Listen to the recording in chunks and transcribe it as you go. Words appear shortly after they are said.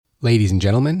Ladies and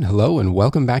gentlemen, hello and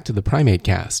welcome back to the Primate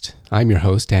Cast. I'm your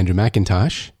host, Andrew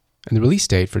McIntosh, and the release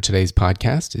date for today's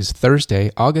podcast is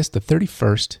Thursday, August the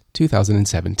 31st,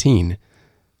 2017.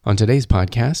 On today's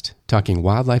podcast, talking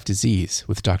wildlife disease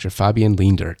with Dr. Fabian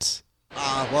Leendertz.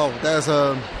 There's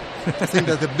I think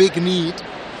there's a big need.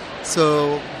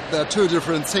 So there are two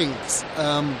different things.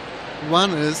 One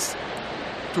is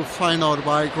to find out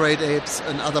why great apes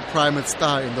and other primates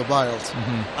die in the wild.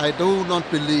 I do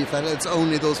not believe that it's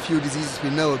only those few diseases we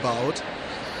know about.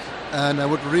 And I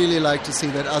would really like to see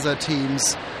that other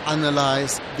teams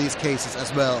analyze these cases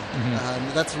as well. And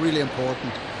that's really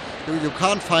important. You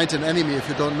can't find an enemy if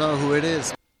you don't know who it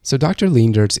is. So Dr.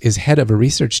 Leendertz is head of a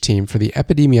research team for the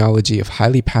epidemiology of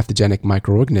highly pathogenic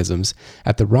microorganisms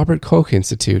at the Robert Koch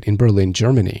Institute in Berlin,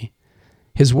 Germany.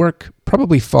 His work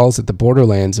probably falls at the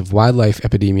borderlands of wildlife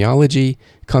epidemiology,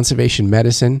 conservation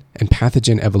medicine, and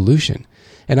pathogen evolution.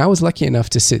 And I was lucky enough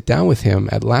to sit down with him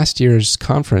at last year's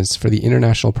conference for the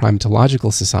International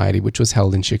Primatological Society, which was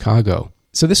held in Chicago.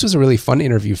 So this was a really fun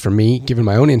interview for me, given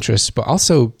my own interests, but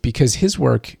also because his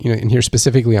work, and here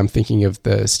specifically I'm thinking of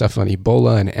the stuff on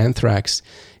Ebola and anthrax,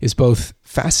 is both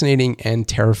fascinating and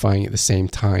terrifying at the same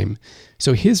time.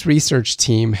 So his research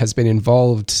team has been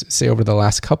involved, say, over the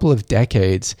last couple of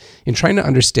decades in trying to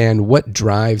understand what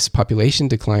drives population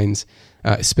declines,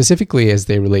 specifically as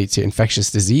they relate to infectious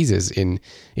diseases in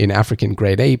African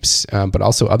great apes, but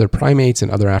also other primates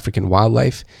and other African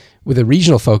wildlife, with a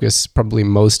regional focus probably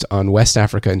most on West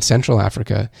Africa and Central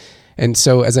Africa. And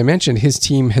so, as I mentioned, his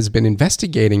team has been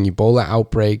investigating Ebola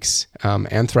outbreaks,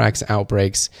 anthrax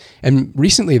outbreaks, and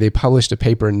recently they published a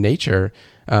paper in Nature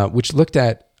which looked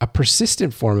at a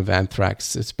persistent form of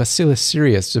anthrax. It's Bacillus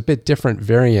cereus. It's a bit different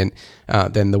variant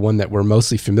than the one that we're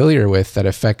mostly familiar with that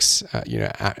affects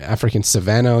African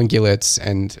savanna ungulates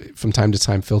and from time to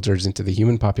time filters into the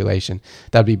human population.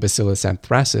 That would be Bacillus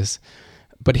anthracis.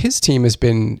 But his team has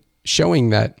been showing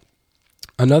that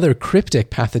another cryptic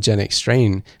pathogenic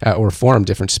strain or form,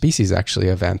 different species actually,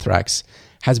 of anthrax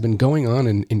has been going on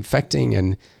and infecting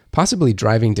and possibly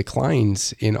driving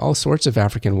declines in all sorts of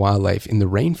African wildlife in the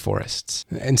rainforests.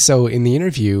 And so in the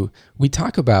interview, we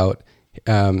talk about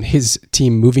his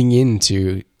team moving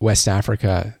into West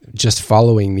Africa just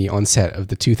following the onset of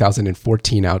the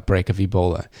 2014 outbreak of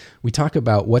Ebola. We talk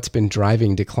about what's been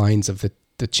driving declines of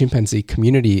the chimpanzee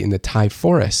community in the Thai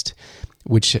forest,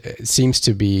 which seems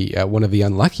to be one of the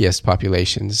unluckiest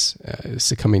populations,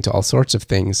 succumbing to all sorts of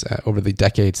things over the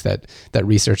decades that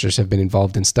researchers have been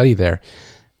involved in study there.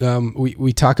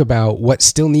 We talk about what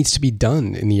still needs to be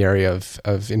done in the area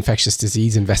of infectious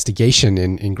disease investigation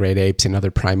in great apes and other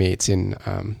primates in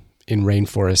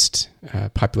rainforest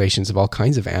populations of all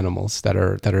kinds of animals that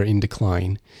are in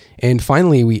decline. And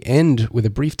finally, we end with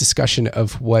a brief discussion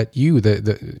of what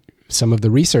some of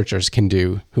the researchers can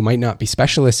do who might not be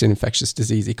specialists in infectious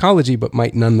disease ecology, but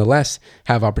might nonetheless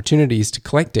have opportunities to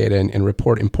collect data and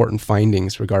report important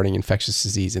findings regarding infectious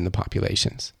disease in the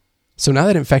populations. So now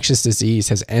that infectious disease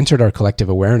has entered our collective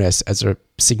awareness as a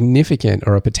significant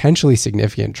or a potentially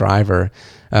significant driver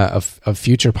of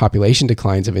future population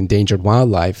declines of endangered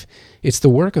wildlife, it's the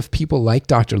work of people like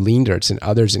Dr. Leendertz and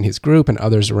others in his group and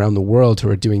others around the world who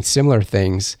are doing similar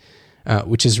things,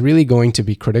 which is really going to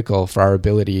be critical for our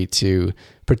ability to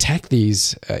protect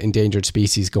these endangered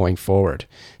species going forward.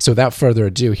 So without further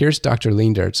ado, here's Dr.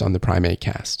 Leendertz on the Primate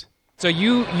Cast. So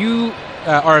you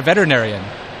are a veterinarian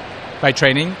by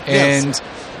training, and yes.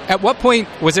 At what point,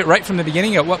 was it right from the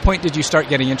beginning, at what point did you start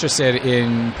getting interested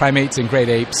in primates and great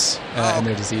apes and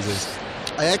their diseases?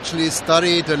 I actually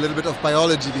studied a little bit of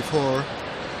biology before,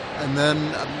 and then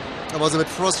I was a bit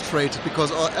frustrated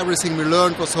because everything we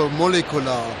learned was so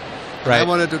molecular. Right. I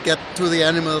wanted to get to the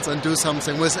animals and do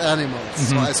something with animals,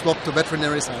 so I swapped to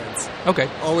veterinary science. Okay.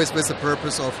 Always with the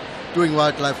purpose of doing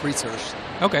wildlife research.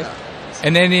 Okay.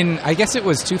 And then I guess it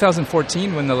was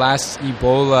 2014 when the last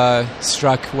Ebola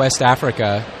struck West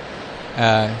Africa.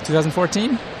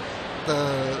 2014?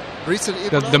 The recent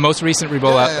Ebola? The most recent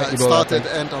Ebola. It Ebola started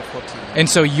outbreak. end of 14. And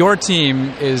so your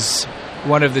team is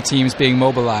one of the teams being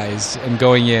mobilized and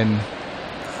going in.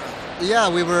 Yeah,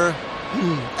 we were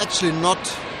actually not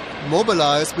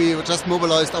mobilized. We just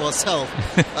mobilized ourselves.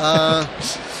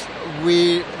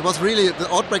 The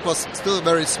outbreak was still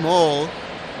very small,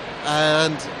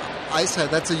 and I said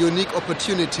that's a unique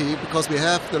opportunity because we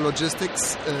have the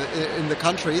logistics in the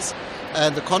countries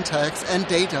and the contacts and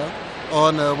data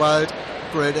on wild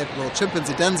great ape or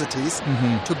chimpanzee densities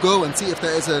to go and see if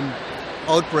there is an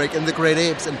outbreak in the great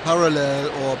apes in parallel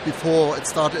or before it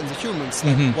started in the humans,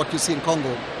 like what you see in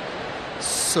Congo.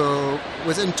 So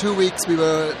within 2 weeks we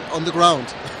were on the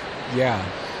ground. Yeah.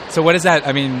 So what is that?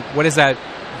 I mean, what does that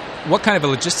what kind of a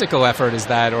logistical effort is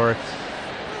that? Or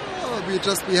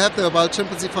we have the Wild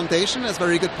Chimpanzee Foundation as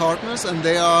very good partners, and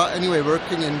they are anyway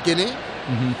working in Guinea.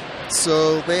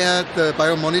 So they had the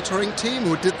biomonitoring team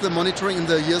who did the monitoring in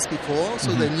the years before,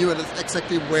 so they knew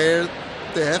exactly where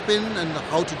they have been and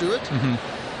how to do it.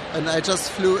 And I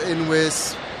just flew in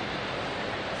with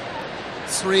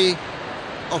 3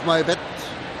 of my vet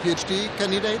PhD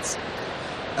candidates,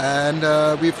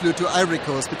 and we flew to Ivory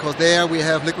Coast because there we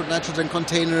have liquid nitrogen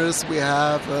containers, we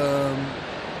have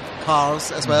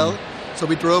cars as well. So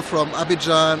we drove from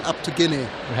Abidjan up to Guinea,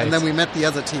 and then we met the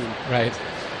other team. Right.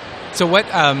 So what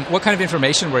kind of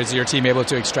information was your team able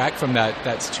to extract from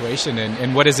that situation,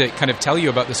 and what does it kind of tell you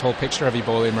about this whole picture of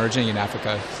Ebola emerging in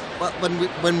Africa? Well,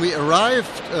 when we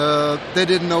arrived, they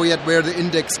didn't know yet where the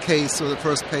index case, so the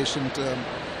first patient,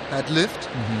 had lived.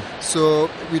 So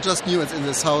we just knew it's in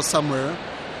this house somewhere.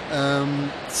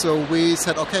 So we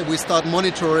said, okay, we start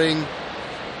monitoring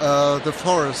the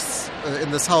forests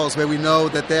in this house where we know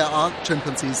that there are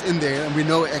chimpanzees in there, and we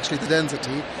know actually the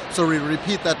density. So we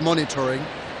repeat that monitoring,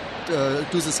 do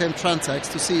the same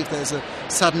transects to see if there's a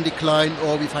sudden decline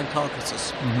or we find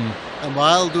carcasses. And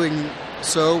while doing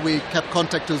so, we kept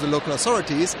contact to the local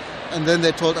authorities, and then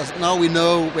they told us, now we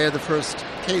know where the first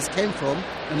case came from,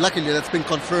 and luckily that's been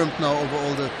confirmed now over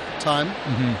all the time.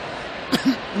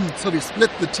 So we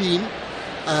split the team,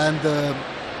 and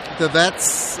the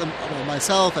vets,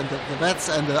 myself and the vets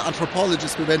and the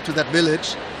anthropologists, we went to that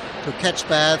village to catch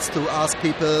bats, to ask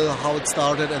people how it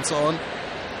started and so on.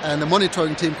 And the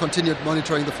monitoring team continued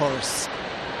monitoring the forests.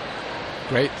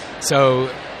 Great.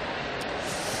 So,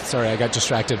 sorry, I got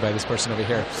distracted by this person over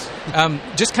here.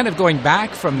 Just kind of going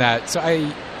back from that, so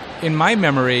in my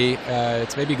memory,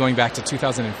 it's maybe going back to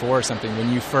 2004 or something,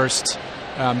 when you first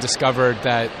discovered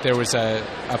that there was a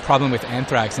problem with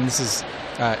anthrax, and this is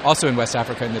also in West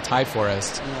Africa in the Thai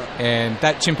forest. And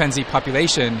that chimpanzee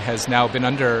population has now been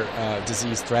under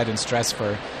disease threat and stress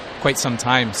for quite some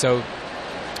time. So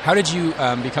how did you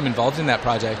become involved in that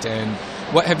project, and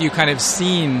what have you kind of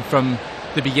seen from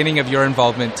the beginning of your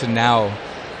involvement to now?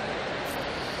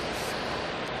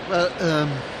 Well,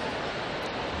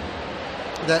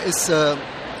 there is a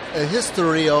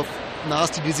history of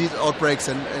nasty disease outbreaks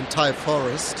in Thai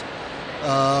forest.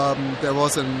 There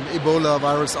was an Ebola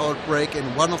virus outbreak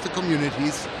in one of the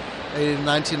communities in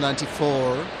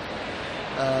 1994,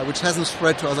 which hasn't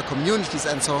spread to other communities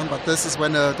and so on, but this is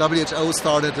when the WHO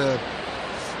started a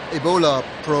Ebola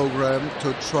program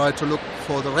to try to look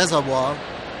for the reservoir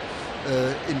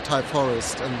in Thai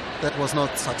forest, and that was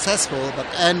not successful, but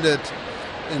ended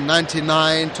in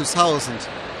 1999-2000.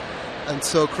 And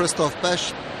so Christoph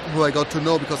Besch, who I got to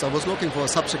know because I was looking for a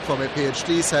subject for my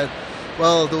PhD, said,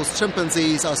 well, those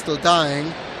chimpanzees are still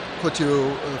dying, could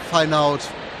you find out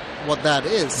what that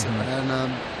is?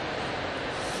 And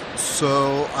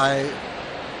so I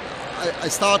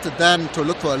started then to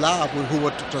look for a lab who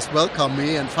would just welcome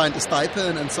me and find a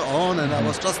stipend and so on, and I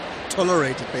was just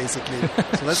tolerated, basically.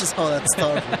 So this is how that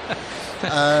started.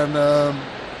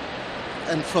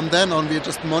 And from then on, we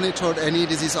just monitored any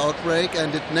disease outbreak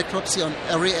and did necropsy on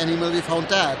every animal we found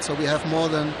dead. So we have more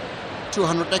than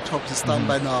 200 necropsies done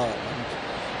by now.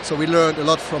 And so we learned a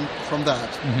lot from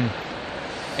that.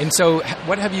 And so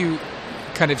what have you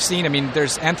kind of seen? I mean,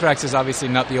 there's anthrax is obviously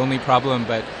not the only problem,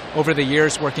 but over the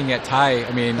years working at Thai,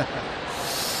 I mean...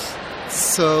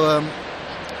 So,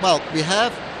 well, we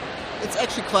have... It's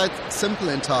actually quite simple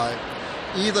in Thai.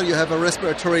 Either you have a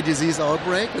respiratory disease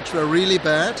outbreak, which were really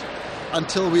bad,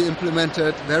 until we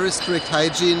implemented very strict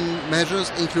hygiene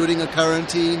measures, including a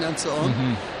quarantine and so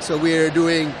on. So we're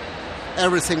doing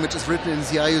everything which is written in the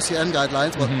IUCN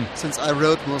guidelines. Well, since I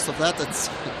wrote most of that, it's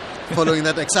following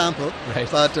that example.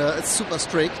 But it's super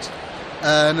strict.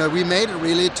 And we made it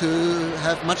really to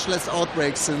have much less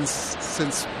outbreaks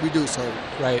since we do so.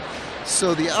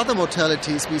 So the other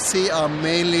mortalities we see are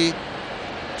mainly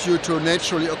due to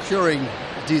naturally occurring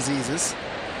diseases.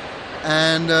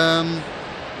 And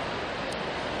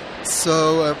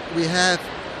so we have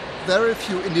very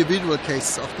few individual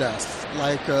cases of death.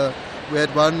 Like we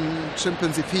had one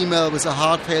chimpanzee female with a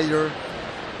heart failure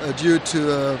due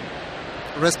to a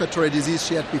respiratory disease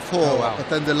she had before. But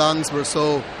then the lungs were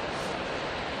so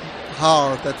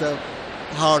hard that the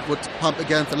heart would pump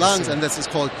against the lungs, and this is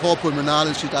called cor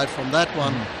pulmonalis. She died from that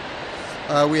one.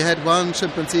 We had one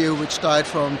chimpanzee which died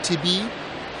from TB.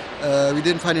 We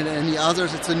didn't find any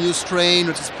others. It's a new strain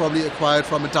which is probably acquired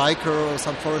from a duiker or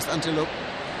some forest antelope.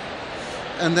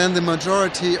 And then the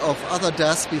majority of other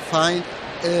deaths we find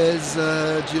is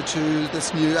due to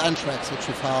this new anthrax which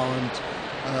we found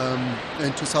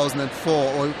in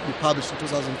 2004, or we published in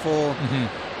 2004,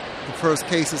 the first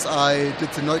cases I did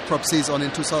the necropsies on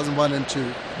in 2001 and 2.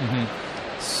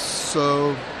 Mm-hmm.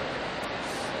 So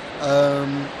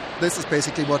this is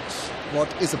basically what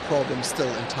is a problem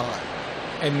still in time.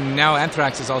 And now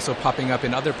anthrax is also popping up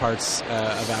in other parts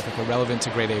of Africa, relevant to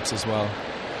great apes as well.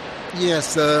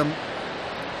 Yes. The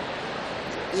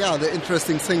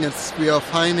interesting thing is we are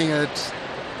finding it.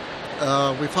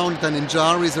 We found it then in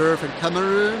Jar Reserve in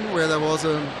Cameroon, where there was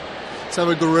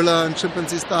several gorilla and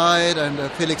chimpanzees died, and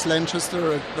Felix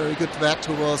Lanchester, a very good vet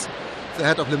who was the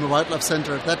head of Limmer Wildlife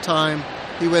Center at that time,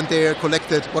 he went there,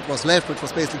 collected what was left, which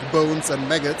was basically bones and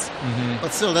maggots. Mm-hmm.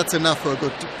 But still, that's enough for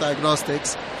good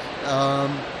diagnostics.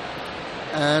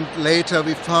 And later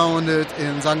we found it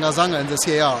in Zanga Zanga in the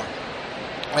CAR.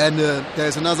 And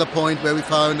there's another point where we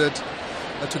found it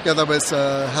together with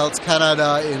Health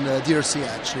Canada in Deer Sea,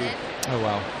 actually. Oh,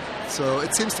 wow. So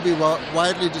it seems to be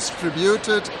widely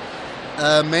distributed,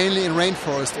 mainly in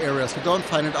rainforest areas. We don't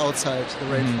find it outside the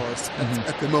rainforest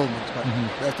at the moment, but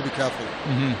we have to be careful.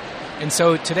 Mm-hmm. And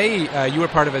so today you were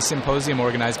part of a symposium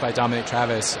organized by Dominic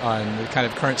Travis on the kind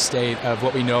of current state of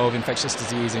what we know of infectious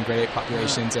disease in great ape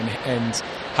populations and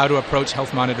how to approach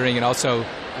health monitoring and also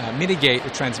mitigate the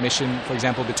transmission, for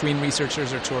example, between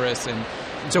researchers or tourists. And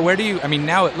so where do you, I mean,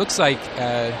 now it looks like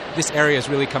this area is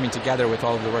really coming together with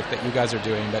all of the work that you guys are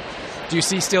doing, but do you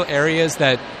see still areas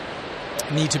that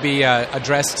need to be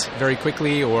addressed very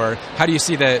quickly, or how do you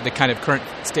see the kind of current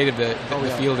state of the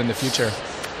field in the future?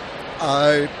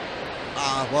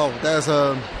 There's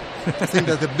I think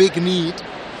there's a big need.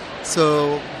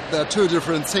 So there are two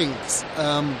different things.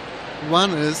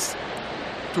 One is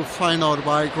to find out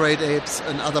why great apes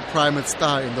and other primates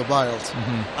die in the wild.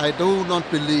 Mm-hmm. I do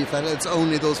not believe that it's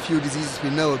only those few diseases we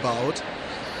know about.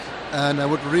 And I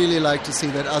would really like to see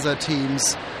that other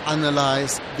teams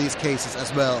analyze these cases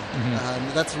as well. Mm-hmm.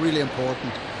 And that's really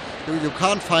important. You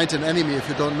can't find an enemy if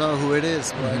you don't know who it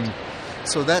is, right? Mm-hmm.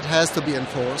 So that has to be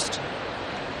enforced.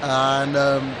 And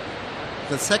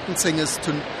the second thing is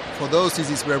for those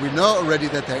diseases where we know already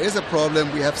that there is a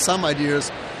problem, we have some ideas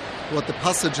what the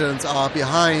pathogens are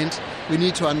behind. We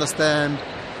need to understand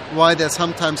why they're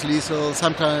sometimes lethal,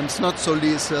 sometimes not so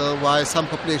lethal, why some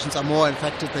populations are more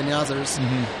infected than others.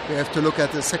 Mm-hmm. We have to look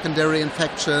at the secondary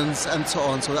infections and so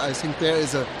on. So I think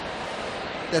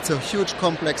that's a huge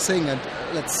complex thing. And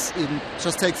let's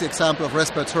just take the example of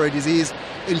respiratory disease.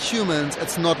 In humans,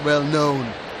 it's not well known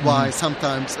why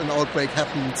sometimes an outbreak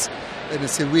happens in a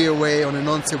severe way or in a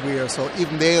non-severe. So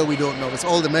even there we don't know. With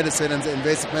all the medicine and the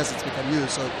invasive methods we can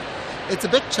use. So it's a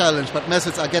big challenge, but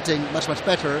methods are getting much, much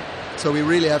better. So we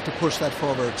really have to push that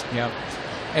forward. Yeah.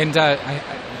 And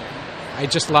I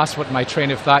just lost my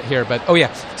train of thought here. But,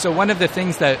 so one of the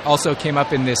things that also came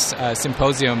up in this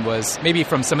symposium was maybe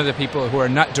from some of the people who are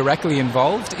not directly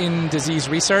involved in disease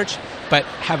research, but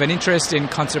have an interest in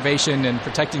conservation and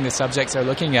protecting the subjects they're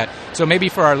looking at. So maybe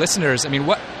for our listeners, I mean,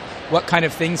 what kind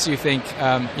of things do you think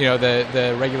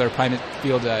the regular primate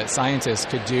field scientists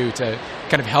could do to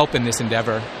kind of help in this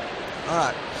endeavor? All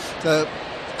right.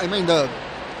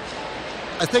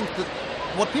 I think that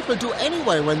what people do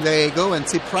anyway when they go and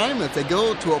see primates, they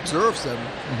go to observe them.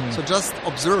 Mm-hmm. So just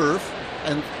observe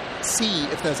and see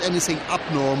if there's anything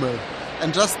abnormal,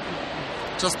 and just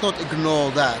not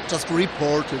ignore that. Just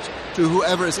report it to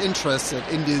whoever is interested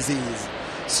in disease.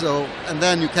 So, and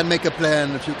then you can make a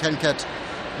plan if you can get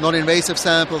non-invasive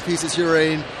sample, feces,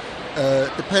 urine.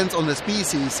 Depends on the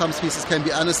species. Some species can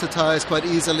be anesthetized quite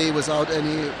easily without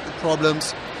any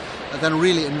problems. And then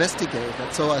really investigate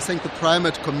that. So I think the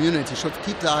primate community should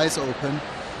keep their eyes open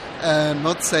and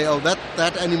not say,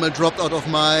 that animal dropped out of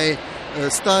my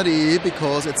study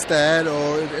because it's dead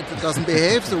or it doesn't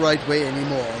behave the right way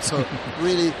anymore. So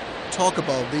really talk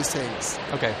about these things.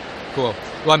 Okay, cool.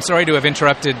 Well, I'm sorry to have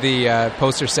interrupted the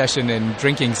poster session and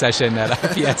drinking session at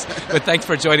IPS, but thanks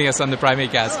for joining us on the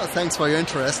Primate Cast. Oh, thanks for your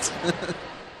interest.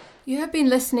 You have been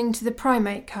listening to the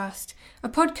Primate Cast, a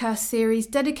podcast series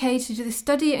dedicated to the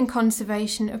study and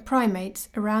conservation of primates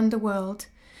around the world.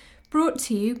 Brought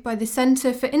to you by the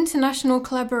Centre for International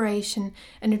Collaboration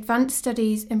and Advanced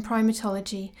Studies in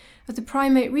Primatology of the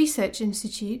Primate Research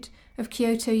Institute of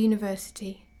Kyoto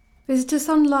University. Visit us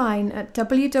online at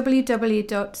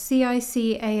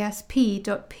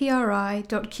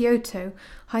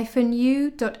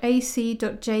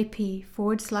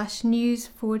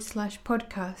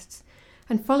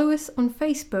and follow us on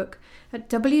Facebook at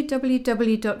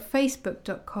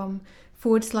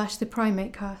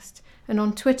www.facebook.com/theprimatecast and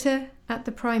on Twitter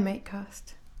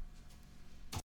 @theprimatecast.